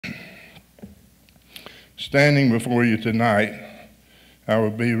Standing before you tonight, I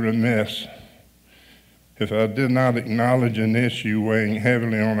would be remiss if I did not acknowledge an issue weighing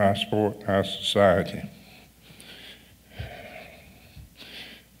heavily on our sport and our society.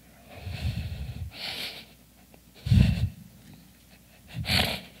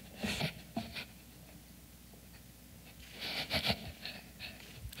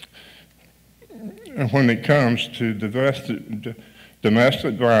 And when it comes to domestic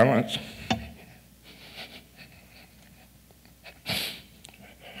violence,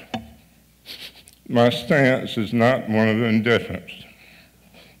 my stance is not one of indifference.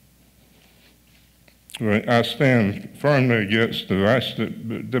 I stand firmly against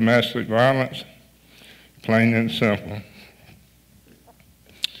domestic violence, plain and simple.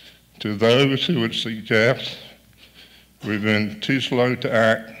 To those who would suggest we've been too slow to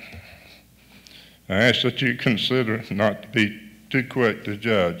act, I ask that you consider not to be too quick to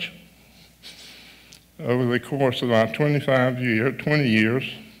judge. Over the course of our 20 years,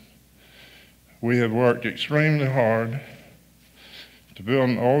 we have worked extremely hard to build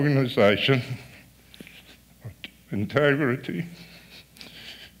an organization of integrity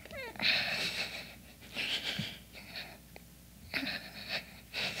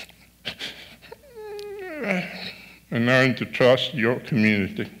and learn to trust your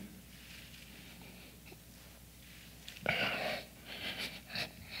community.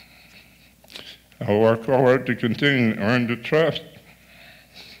 I work hard to continue to earn the trust,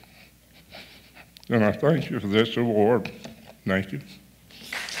 and I thank you for this award. Thank you.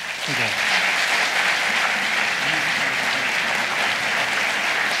 Okay.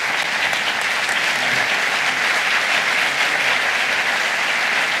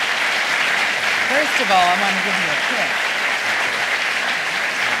 First of all, I want to give you a kiss.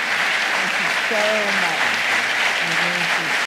 Thank you so much.